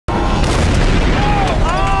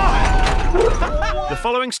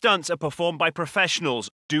following stunts are performed by professionals.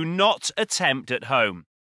 Do not attempt at home.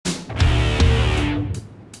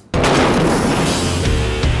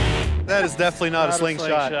 That is definitely not a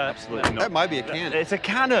slingshot. Absolutely not. That might be a cannon. It's a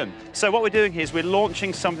cannon. So what we're doing here is we're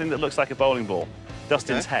launching something that looks like a bowling ball.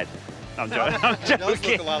 Dustin's head. I'm joking. I'm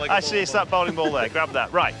joking. Actually, it's that bowling ball there. Grab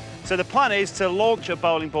that. Right. So the plan is to launch a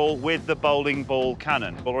bowling ball with the bowling ball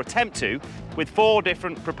cannon, or attempt to, with 4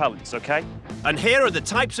 different propellants, okay? And here are the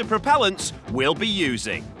types of propellants we'll be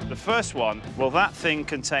using. The first one, well, that thing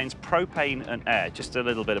contains propane and air, just a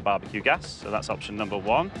little bit of barbecue gas. So that's option number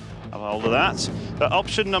 1. Have a hold of that.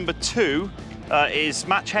 Option number 2 is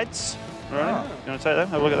match heads. All right. You want to take them?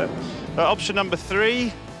 Have a look at them. Option number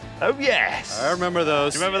 3. Oh, yes. I remember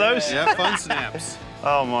those. You remember those? Yeah, fun snaps.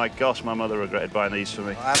 Oh, my gosh, my mother regretted buying these for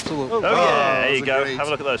me. Oh, absolutely. Oh, yeah, there you go. Have a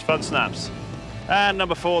look at those fun snaps. And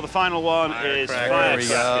number 4, the final one is firecrackers.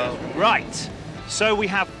 Right. So we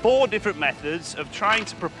have 4 different methods of trying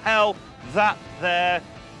to propel that there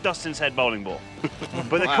Dustin's head bowling ball.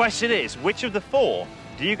 But the question is, which of the 4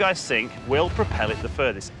 do you guys think will propel it the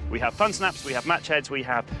furthest? We have fun snaps, we have match heads, we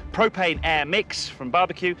have propane air mix from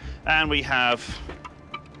barbecue, and we have,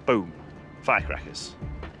 boom, firecrackers.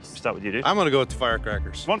 Start with you, dude. I'm going to go with the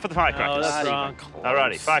firecrackers. 1 for the firecrackers. Oh, that's wrong.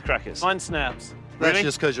 Alrighty, firecrackers. Fun snaps. That's Really?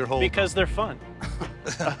 just because you're holding. Because they're fun.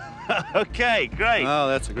 Okay, great. Oh,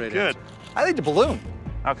 that's a great Good. answer. I think the balloon.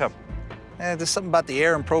 How come? There's something about the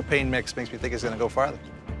air and propane mix makes me think it's going to go farther.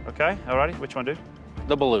 Okay, alrighty. Which one, dude?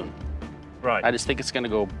 The balloon. Right. I just think it's gonna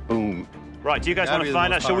go boom. Right, do you guys That'd want be to the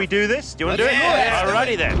find out? most Shall we do this? Do you want to do it? Yeah.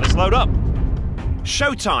 Alrighty then, let's load up.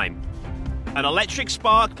 Showtime. An electric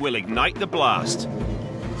spark will ignite the blast.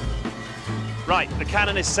 Right, the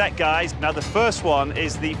cannon is set, guys. Now the first one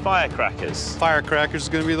is the firecrackers. Firecrackers is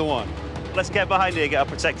going to be the one. Let's get behind here, get our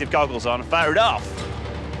protective goggles on, and fire it off.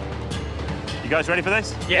 You guys ready for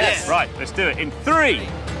this? Yes. Right, let's do it. In 3,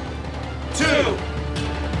 2,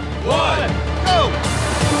 1, Go!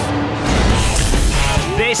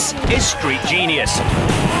 This is Street Genius,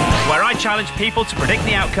 where I challenge people to predict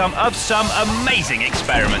the outcome of some amazing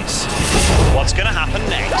experiments. What's going to happen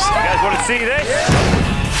next? You guys want to see this?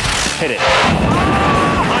 Hit it.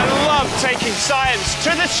 I love taking science to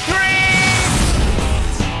the street!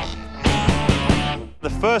 The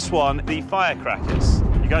first one, the firecrackers.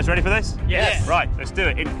 You guys ready for this? Yes. Right, let's do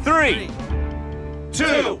it. In 3,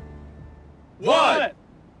 2, 1,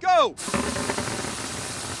 Go!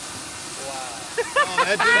 Oh,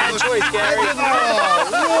 that really?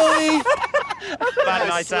 bad My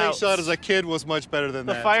night out. slingshot as a kid was much better than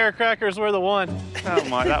The that. firecrackers were the one. Oh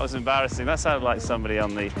my, that was embarrassing. That sounded like somebody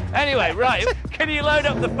on the... Anyway, right, can you load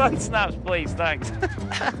up the fun snaps, please? Thanks.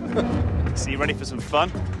 So you ready for some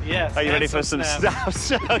fun? Yes. Are you ready for some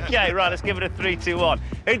snaps? Okay, right, let's give it a 3, 2, 1.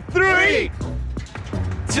 In 3,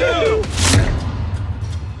 2,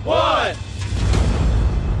 1.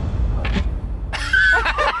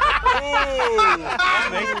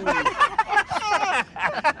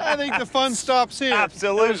 I think the fun stops here.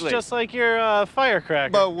 Absolutely. It's just like your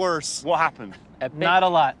firecracker. But worse. What happened? Not a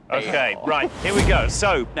lot. Okay, right, here we go.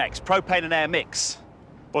 So, next, propane and air mix.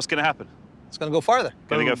 What's going to happen? It's going to go farther.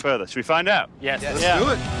 Going to go further. Should we find out? Yes. Let's Yeah. do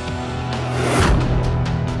it.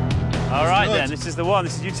 All right, good. then. This is the one.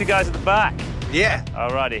 This is you two guys at the back. Yeah. All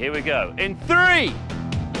righty, here we go. In 3,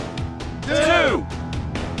 2,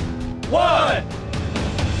 1.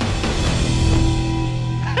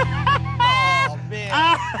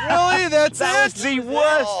 Really? That's That was the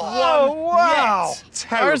worst one wow. yet.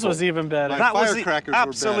 Terrible. Ours was even better. That was the firecrackers were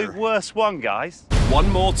absolute better. worst one, guys. One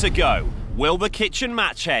more to go. Will the kitchen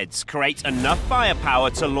match heads create enough firepower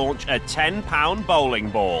to launch a 10-pound bowling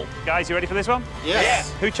ball? Guys, you ready for this one?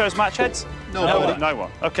 Yes. Who chose match heads? Nobody. No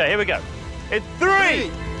one. Okay, here we go. In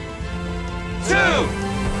 3, 2,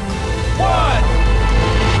 1.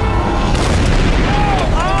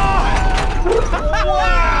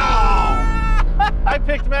 I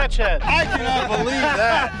picked match head. I cannot believe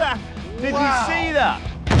that. Did you see that?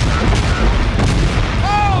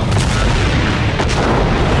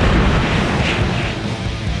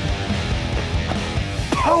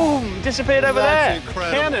 Boom! Disappeared over there. That's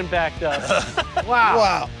incredible. Cannon backed up. Wow.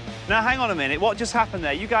 Wow. Now, hang on a minute. What just happened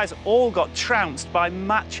there? You guys all got trounced by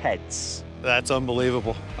match heads. That's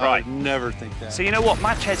unbelievable. I Right. would never think that. So you know what?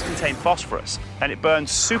 Match heads contain phosphorus, and it burns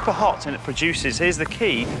super hot, and it produces, here's the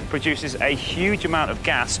key, produces a huge amount of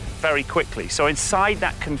gas very quickly. So inside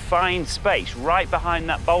that confined space, right behind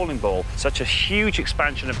that bowling ball, such a huge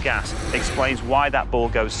expansion of gas explains why that ball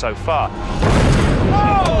goes so far.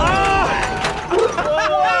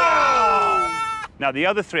 Now, the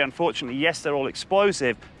other 3, unfortunately, yes, they're all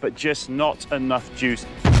explosive, but just not enough juice.